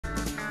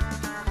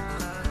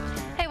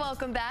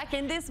Welcome back.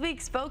 In this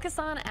week's Focus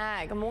on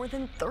Ag, more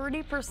than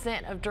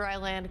 30% of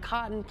dryland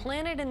cotton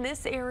planted in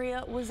this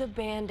area was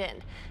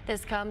abandoned.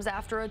 This comes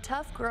after a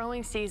tough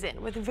growing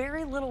season with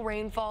very little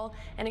rainfall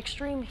and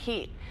extreme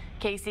heat.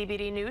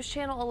 KCBD News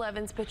Channel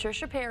 11's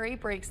Patricia Perry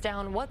breaks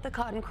down what the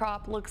cotton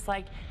crop looks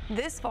like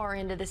this far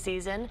into the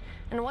season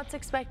and what's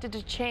expected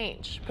to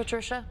change.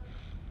 Patricia?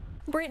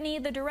 Brittany,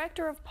 the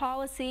Director of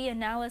Policy,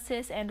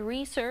 Analysis, and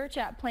Research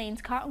at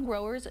Plains Cotton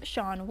Growers,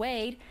 Sean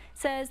Wade,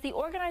 says the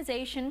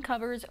organization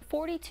covers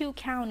 42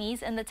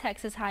 counties in the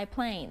Texas High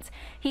Plains.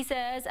 He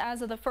says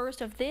as of the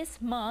first of this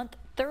month,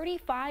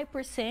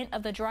 35%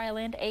 of the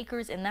dryland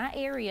acres in that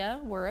area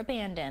were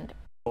abandoned.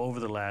 Over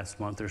the last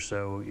month or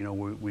so,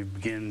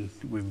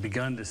 we've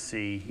begun to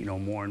see,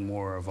 more and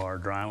more of our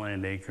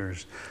dryland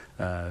acres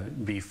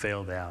be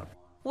failed out.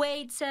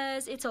 Wade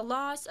says it's a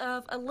loss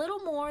of a little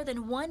more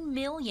than 1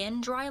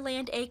 million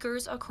dryland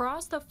acres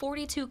across the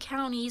 42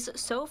 counties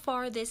so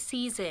far this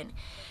season.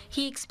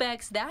 He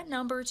expects that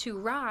number to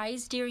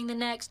rise during the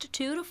next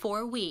 2 to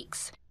 4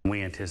 weeks.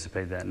 We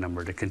anticipate that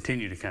number to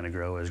continue to kind of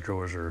grow as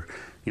growers are,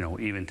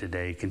 even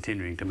today,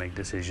 continuing to make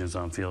decisions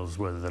on fields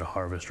whether to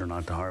harvest or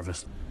not to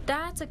harvest.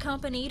 That's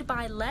accompanied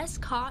by less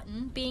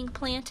cotton being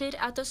planted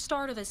at the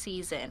start of the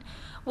season.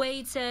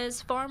 Wade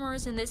says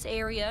farmers in this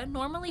area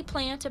normally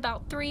plant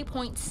about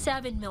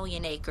 3.7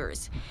 million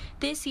acres.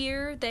 This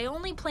year, they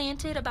only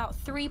planted about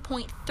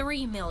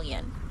 3.3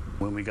 million.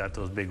 When we got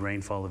those big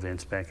rainfall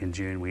events back in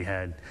June, we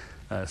had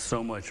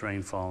so much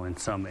rainfall in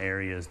some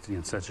areas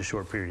in such a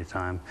short period of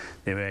time.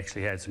 They've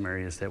actually had some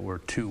areas that were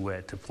too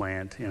wet to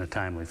plant in a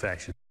timely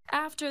fashion.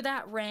 After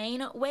that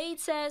rain, Wade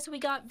says we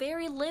got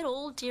very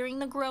little during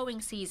the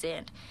growing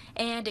season,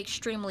 and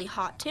extremely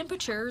hot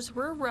temperatures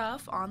were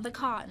rough on the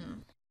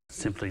cotton.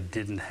 Simply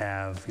didn't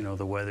have,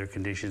 the weather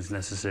conditions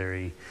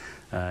necessary,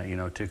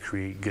 to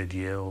create good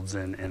yields,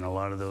 and a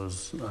lot of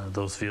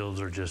those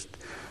fields are just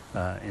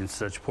in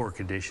such poor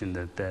condition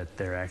that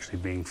they're actually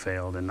being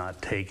failed and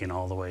not taken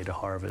all the way to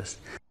harvest.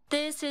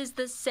 This is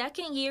the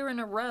second year in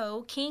a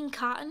row King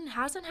cotton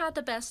hasn't had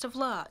the best of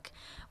luck.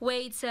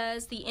 Wade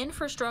says the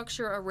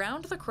infrastructure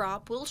around the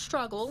crop will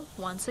struggle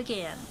once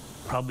again.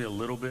 Probably a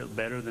little bit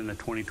better than the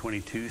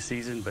 2022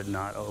 season, but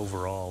not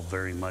overall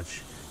very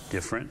much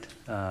different,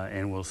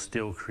 and will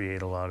still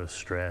create a lot of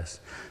stress,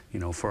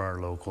 for our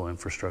local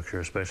infrastructure,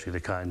 especially the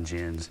cotton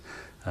gins,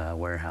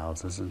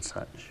 warehouses and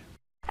such.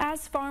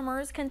 As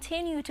farmers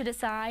continue to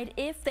decide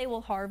if they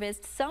will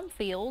harvest some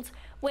fields,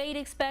 Wade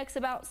expects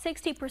about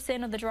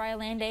 60% of the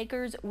dryland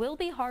acres will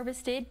be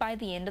harvested by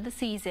the end of the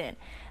season.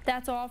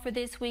 That's all for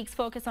this week's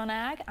Focus on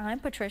Ag. I'm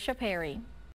Patricia Perry.